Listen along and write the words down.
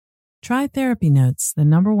Try Therapy Notes, the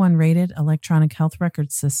 #1 rated electronic health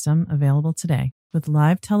record system available today. With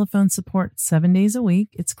live telephone support 7 days a week,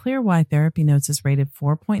 it's clear why Therapy Notes is rated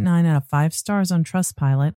 4.9 out of 5 stars on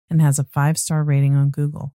Trustpilot and has a 5-star rating on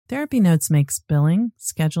Google. Therapy Notes makes billing,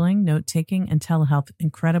 scheduling, note-taking, and telehealth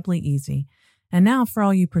incredibly easy. And now, for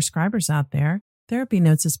all you prescribers out there, Therapy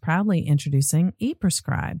Notes is proudly introducing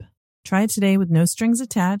ePrescribe. Try it today with no strings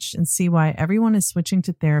attached and see why everyone is switching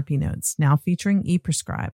to Therapy Notes, now featuring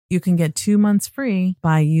ePrescribe. You can get 2 months free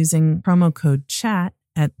by using promo code CHAT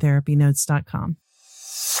at therapynotes.com.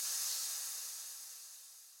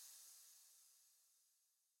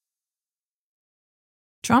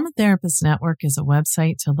 Trauma Therapist Network is a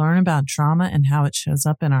website to learn about trauma and how it shows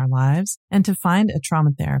up in our lives and to find a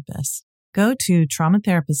trauma therapist. Go to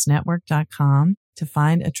traumatherapistnetwork.com to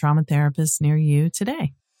find a trauma therapist near you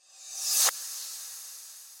today.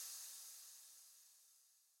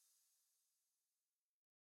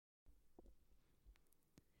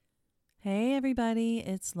 Hey everybody,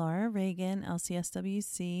 it's Laura Reagan,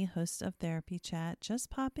 LCSWC, host of Therapy Chat,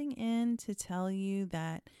 just popping in to tell you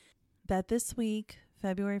that this week,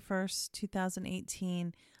 February 1st,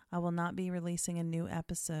 2018, I will not be releasing a new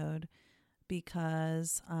episode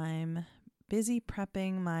because I'm busy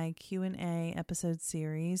prepping my Q&A episode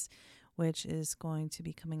series, which is going to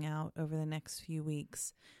be coming out over the next few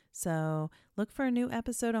weeks. So look for a new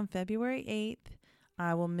episode on February 8th.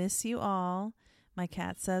 I will miss you all. My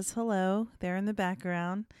cat says hello there in the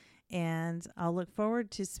background, and I'll look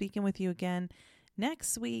forward to speaking with you again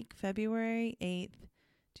next week, February 8th,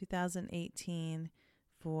 2018,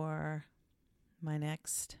 for my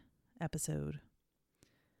next episode.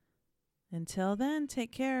 Until then,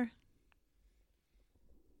 take care.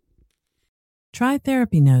 Try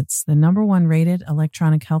Therapy Notes, the #1 rated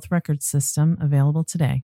electronic health record system available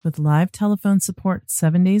today. With live telephone support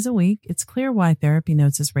 7 days a week, it's clear why Therapy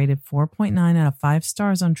Notes is rated 4.9 out of 5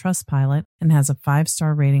 stars on Trustpilot and has a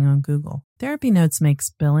 5-star rating on Google. Therapy Notes makes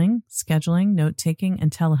billing, scheduling, note-taking, and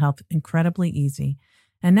telehealth incredibly easy.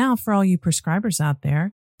 And now, for all you prescribers out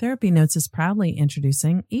there, Therapy Notes is proudly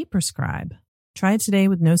introducing ePrescribe. Try it today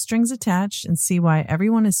with no strings attached and see why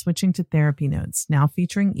everyone is switching to Therapy Notes, now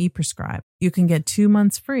featuring ePrescribe. You can get 2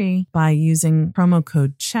 months free by using promo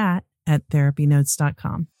code CHAT at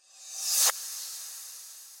therapynotes.com.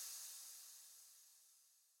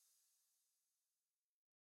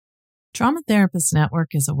 Trauma Therapist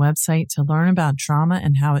Network is a website to learn about trauma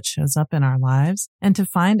and how it shows up in our lives and to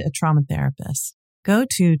find a trauma therapist. Go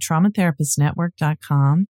to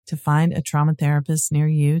traumatherapistnetwork.com to find a trauma therapist near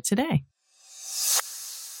you today.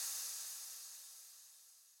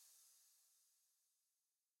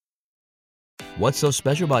 What's so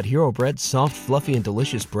special about Hero Bread's soft, fluffy, and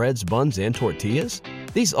delicious breads, buns, and tortillas?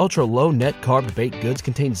 These ultra-low net-carb baked goods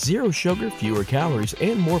contain zero sugar, fewer calories,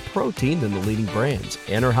 and more protein than the leading brands,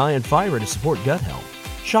 and are high in fiber to support gut health.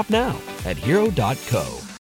 Shop now at Hero.co.